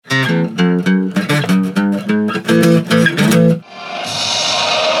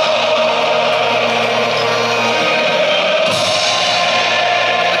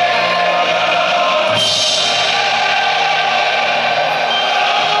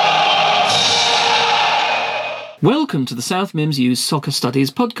Welcome to the South Mimms Youth Soccer Studies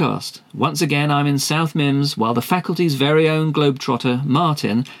podcast. Once again, I'm in South Mimms while the faculty's very own globetrotter,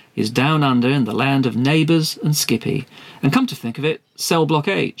 Martin, is down under in the land of neighbours and Skippy. And come to think of it, Cell Block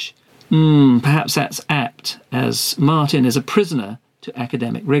H. Perhaps that's apt, as Martin is a prisoner to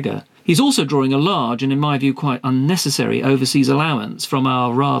academic rigour. He's also drawing a large and, in my view, quite unnecessary overseas allowance from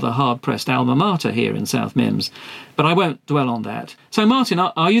our rather hard-pressed alma mater here in South Mimms. But I won't dwell on that. So, Martin,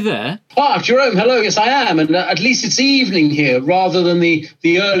 are you there? Jerome, hello. Yes, I am. And at least it's evening here rather than the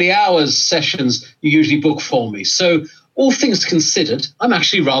early hours sessions you usually book for me. So, all things considered, I'm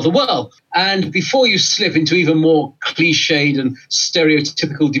actually rather well. And before you slip into even more cliched and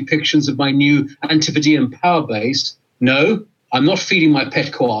stereotypical depictions of my new Antipodean power base, no, I'm not feeding my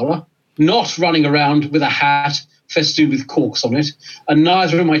pet koala, not running around with a hat festooned with corks on it, and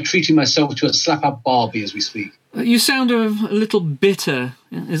neither am I treating myself to a slap-up Barbie as we speak. You sound a little bitter.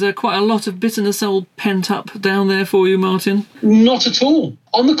 Is there quite a lot of bitterness all pent up down there for you, Martin? Not at all.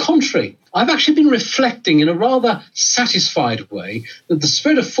 On the contrary, I've actually been reflecting in a rather satisfied way that the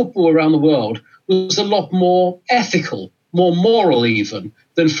spread of football around the world was a lot more ethical, more moral even,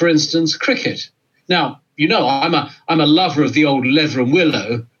 than, for instance, cricket. Now, you know, I'm a lover of the old leather and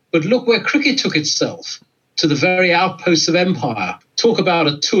willow, but look where cricket took itself, to the very outposts of empire. Talk about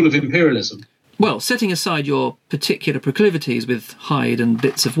a tool of imperialism. Well, setting aside your particular proclivities with hide and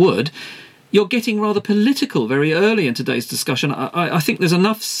bits of wood, you're getting rather political very early in today's discussion. I think there's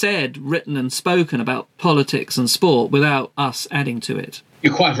enough said, written and spoken about politics and sport without us adding to it.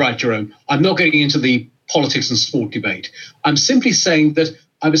 You're quite right, Jerome. I'm not getting into the politics and sport debate. I'm simply saying that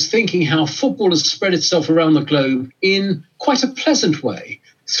I was thinking how football has spread itself around the globe in quite a pleasant way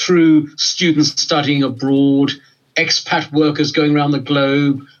through students studying abroad, expat workers going around the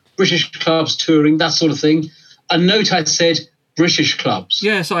globe, British clubs touring, that sort of thing. A note I said, British clubs.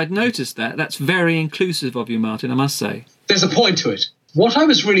 Yes, I'd noticed that. That's very inclusive of you, Martin, I must say. There's a point to it. What I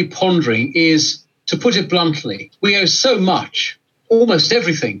was really pondering is, to put it bluntly, we owe so much, almost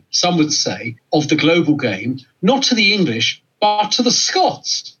everything, some would say, of the global game, not to the English, but to the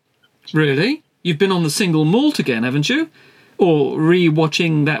Scots. Really? You've been on the single malt again, haven't you? Or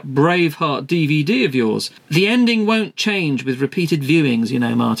re-watching that Braveheart DVD of yours. The ending won't change with repeated viewings, you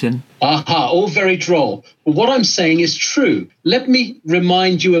know, Martin. Aha, all very droll. But what I'm saying is true. Let me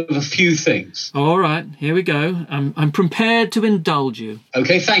remind you of a few things. All right, here we go. I'm prepared to indulge you.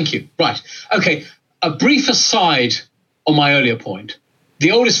 OK, thank you. Right. OK, a brief aside on my earlier point.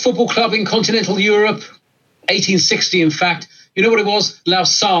 The oldest football club in continental Europe, 1860 in fact, you know what it was?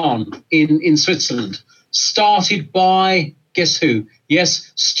 Lausanne in Switzerland. Started by... guess who?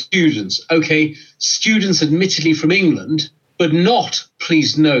 Yes, students. OK, students admittedly from England, but not,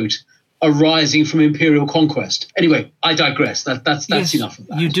 please note, arising from imperial conquest. Anyway, I digress. That's yes, enough of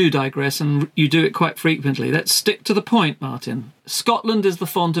that. You do digress, and you do it quite frequently. Let's stick to the point, Martin. Scotland is the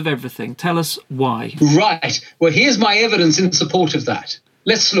font of everything. Tell us why. Right. Well, here's my evidence in support of that.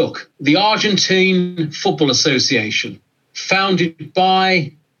 Let's look. The Argentine Football Association, founded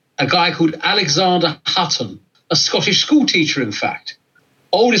by a guy called Alexander Hutton, a Scottish schoolteacher, in fact.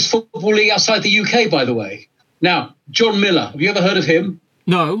 Oldest football league outside the UK, by the way. Now, John Miller, have you ever heard of him?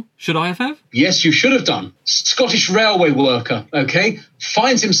 No. Should I have? Yes, you should have done. Scottish railway worker, OK?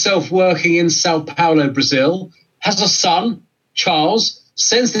 Finds himself working in Sao Paulo, Brazil. Has a son, Charles.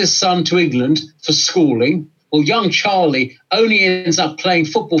 Sends this son to England for schooling. Well, young Charlie only ends up playing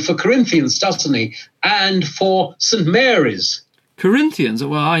football for Corinthians, doesn't he? And for St Mary's. Corinthians?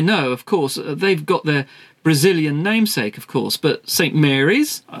 Well, I know, of course. They've got their Brazilian namesake, of course, but St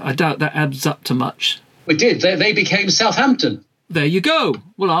Mary's? I doubt that adds up to much. It did. They became Southampton. There you go.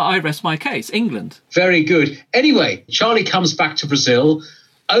 Well, I rest my case. England. Very good. Anyway, Charlie comes back to Brazil,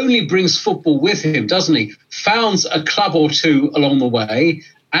 only brings football with him, doesn't he? Founds a club or two along the way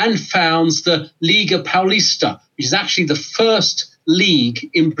and founds the Liga Paulista, which is actually the first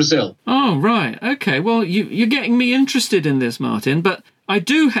league in Brazil. Oh, right. OK, well, you're getting me interested in this, Martin, but I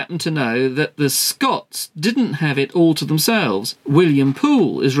do happen to know that the Scots didn't have it all to themselves. William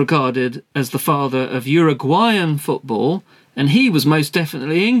Poole is regarded as the father of Uruguayan football, and he was most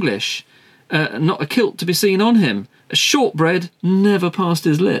definitely English. Not a kilt to be seen on him. A shortbread never passed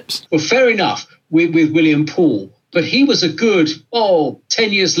his lips. Well, fair enough with William Poole, but he was a good,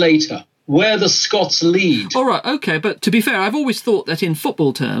 10 years later, where the Scots lead. All right, OK, but to be fair, I've always thought that in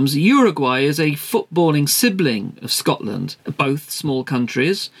football terms, Uruguay is a footballing sibling of Scotland, both small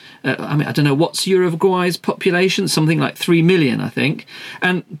countries. I don't know, what's Uruguay's population? Something like 3 million, I think.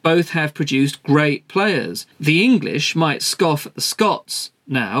 And both have produced great players. The English might scoff at the Scots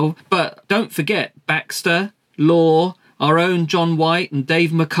now, but don't forget Baxter, Law, our own John White and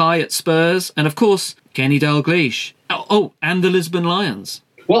Dave Mackay at Spurs, and of course Kenny Dalglish. Oh, and the Lisbon Lions.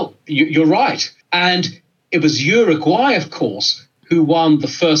 Well, you're right. And it was Uruguay, of course, who won the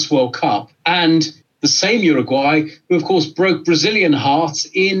first World Cup, and the same Uruguay who, of course, broke Brazilian hearts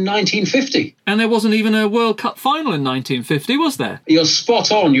in 1950. And there wasn't even a World Cup final in 1950, was there? You're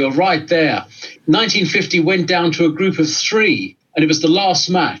spot on. You're right there. 1950 went down to a group of 3, and it was the last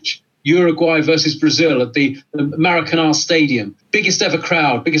match, Uruguay versus Brazil at the Maracanã Stadium. Biggest ever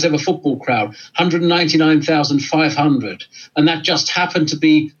crowd, biggest ever football crowd, 199,500. And that just happened to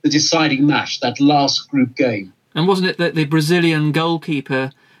be the deciding match, that last group game. And wasn't it that the Brazilian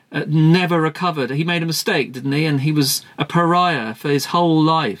goalkeeper never recovered? He made a mistake, didn't he? And he was a pariah for his whole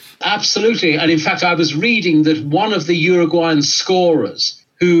life. Absolutely. And in fact, I was reading that one of the Uruguayan scorers,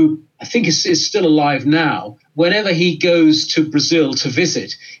 who I think is still alive now, whenever he goes to Brazil to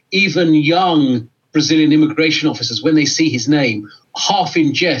visit, even young Brazilian immigration officers, when they see his name, half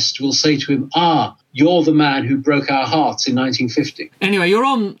in jest will say to him, you're the man who broke our hearts in 1950. Anyway, you're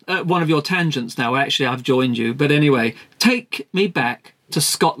on one of your tangents now. Actually, I've joined you. But anyway, take me back to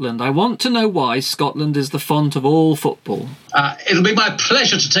Scotland. I want to know why Scotland is the font of all football. It'll be my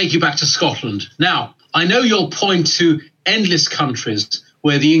pleasure to take you back to Scotland. Now, I know you'll point to endless countries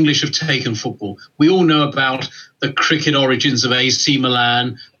where the English have taken football. We all know about the cricket origins of AC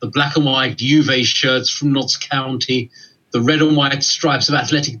Milan, the black and white Juve shirts from Notts County, the red and white stripes of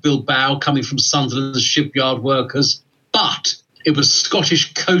Athletic Bilbao coming from Sunderland's shipyard workers. But it was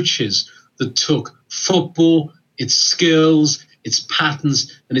Scottish coaches that took football, its skills, its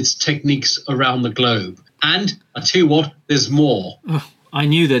patterns and its techniques around the globe. And I tell you what, there's more. Oh, I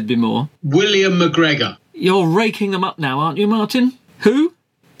knew there'd be more. William McGregor. You're raking them up now, aren't you, Martin? Who?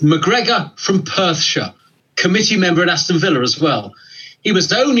 McGregor from Perthshire, committee member at Aston Villa as well. He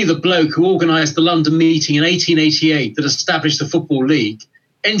was only the bloke who organised the London meeting in 1888 that established the Football League,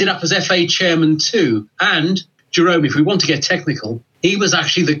 ended up as FA chairman too. And, Jerome, if we want to get technical, he was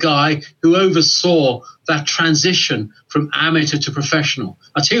actually the guy who oversaw that transition from amateur to professional.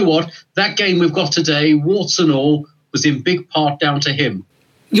 I tell you what, that game we've got today, warts and all, was in big part down to him.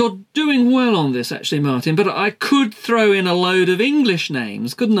 You're doing well on this, actually, Martin, but I could throw in a load of English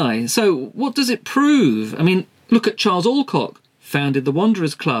names, couldn't I? So what does it prove? I mean, look at Charles Alcock, founded the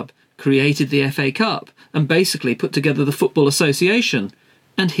Wanderers Club, created the FA Cup, and basically put together the Football Association.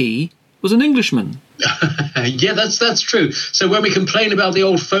 And he was an Englishman. Yeah, that's true. So when we complain about the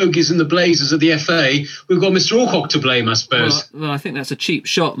old fogies and the blazers of the FA, we've got Mr. Alcock to blame, I suppose. Well, I think that's a cheap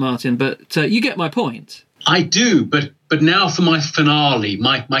shot, Martin, but you get my point. I do, but now for my finale,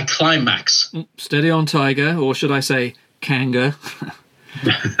 my climax. Steady on, Tiger, or should I say, Kanga?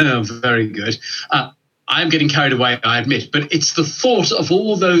 Very good. I'm getting carried away, I admit, but it's the thought of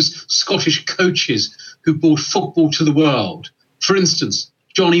all those Scottish coaches who brought football to the world. For instance,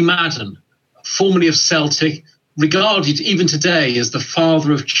 Johnny Madden, formerly of Celtic, regarded even today as the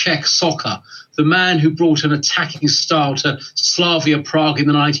father of Czech soccer, the man who brought an attacking style to Slavia Prague in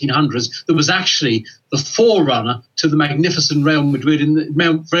the 1900s that was actually the forerunner to the magnificent Real Madrid in the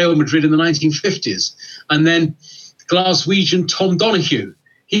 1950s. And then Glaswegian Tom Donahue,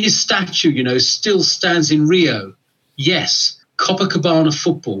 his statue, still stands in Rio. Yes, Copacabana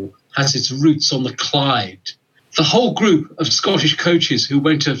football has its roots on the Clyde. The whole group of Scottish coaches who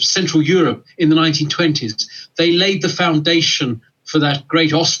went to Central Europe in the 1920s, they laid the foundation for that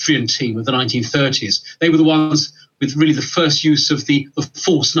great Austrian team of the 1930s. They were the ones with really the first use of the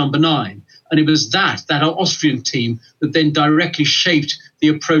false number 9. And it was that Austrian team that then directly shaped the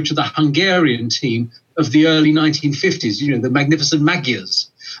approach of the Hungarian team of the early 1950s, the magnificent Magyars.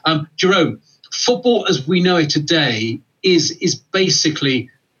 Jerome, football as we know it today is basically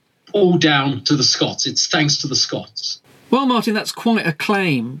all down to the Scots. It's thanks to the Scots. Well, Martin, that's quite a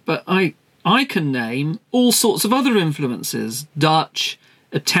claim, but I can name all sorts of other influences. Dutch,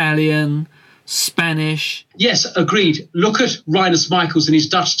 Italian, Spanish. Yes, agreed. Look at Rinus Michels and his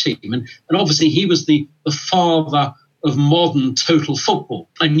Dutch team. And obviously he was the father of modern total football.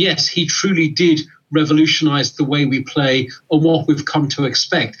 And yes, he truly did revolutionise the way we play and what we've come to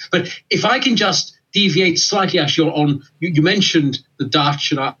expect. But if I can just deviate slightly, actually, on you mentioned the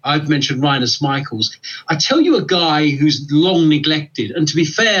Dutch, and I've mentioned Rinus Michels. I tell you a guy who's long neglected, and to be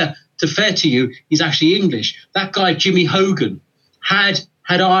fair to you, he's actually English. That guy, Jimmy Hogan, had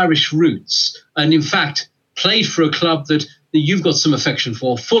Irish roots, and in fact played for a club that you've got some affection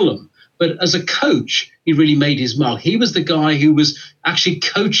for, Fulham. But as a coach, he really made his mark. He was the guy who was actually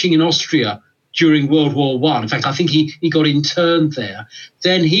coaching in Austria during World War I. In fact, I think he got interned there.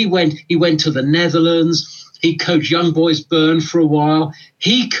 Then he went to the Netherlands. He coached Young Boys Bern for a while.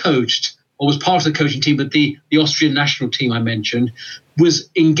 He coached or was part of the coaching team, but the Austrian national team I mentioned, was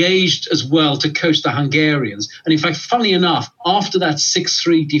engaged as well to coach the Hungarians. And in fact, funny enough, after that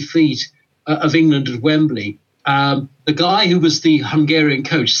 6-3 defeat of England at Wembley, the guy who was the Hungarian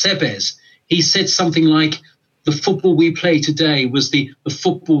coach, Sebes, he said something like, the football we play today was the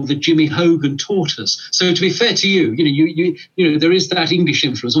football that Jimmy Hogan taught us. So to be fair to you, you know, there is that English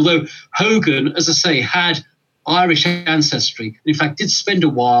influence. Although Hogan, as I say, had Irish ancestry, and in fact did spend a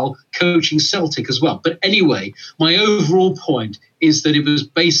while coaching Celtic as well. But anyway, my overall point is that it was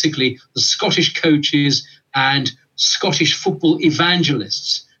basically the Scottish coaches and Scottish football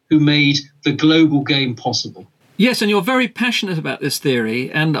evangelists who made the global game possible. Yes, and you're very passionate about this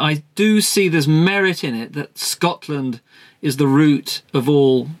theory, and I do see there's merit in it that Scotland is the root of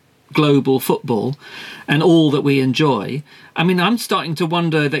all global football and all that we enjoy. I mean, I'm starting to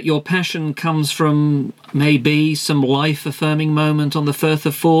wonder that your passion comes from maybe some life-affirming moment on the Firth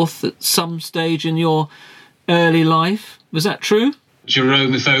of Forth at some stage in your early life. Was that true?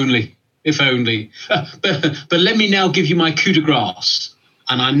 Jerome, if only. But let me now give you my coup de grace,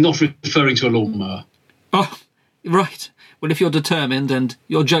 and I'm not referring to a lawnmower. Oh, right. Well, if you're determined and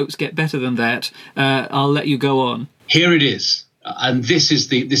your jokes get better than that, I'll let you go on. Here it is, and this is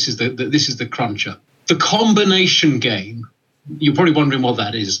the cruncher. The combination game. You're probably wondering what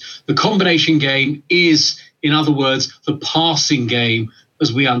that is. The combination game is, in other words, the passing game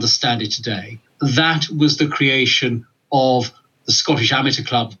as we understand it today. That was the creation of the Scottish amateur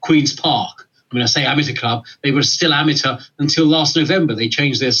club, Queen's Park. I mean, I say amateur club, they were still amateur until last November. They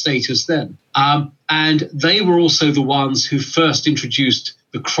changed their status then. And they were also the ones who first introduced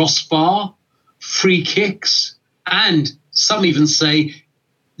the crossbar, free kicks, and some even say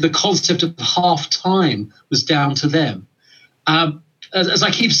the concept of half-time was down to them. As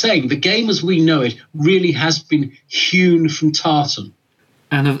I keep saying, the game as we know it really has been hewn from tartan.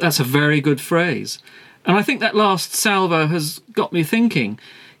 And that's a very good phrase. And I think that last salvo has got me thinking.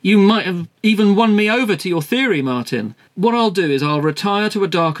 You might have even won me over to your theory, Martin. What I'll do is I'll retire to a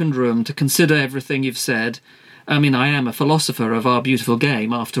darkened room to consider everything you've said. I mean, I am a philosopher of our beautiful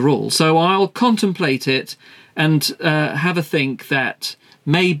game, after all. So I'll contemplate it and have a think that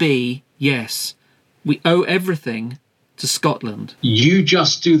maybe, yes, we owe everything to Scotland. You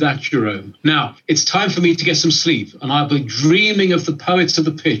just do that, Jerome. Now, it's time for me to get some sleep, and I'll be dreaming of the poets of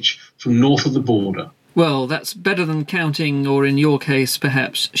the pitch from north of the border. Well, that's better than counting, or in your case,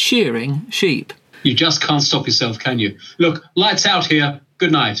 perhaps shearing sheep. You just can't stop yourself, can you? Look, lights out here.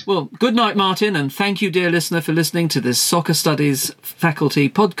 Good night. Well, good night, Martin, and thank you, dear listener, for listening to this Soccer Studies Faculty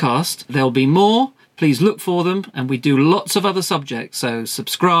podcast. There'll be more. Please look for them, and we do lots of other subjects, so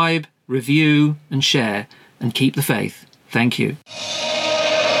subscribe, review, and share, and keep the faith. Thank you.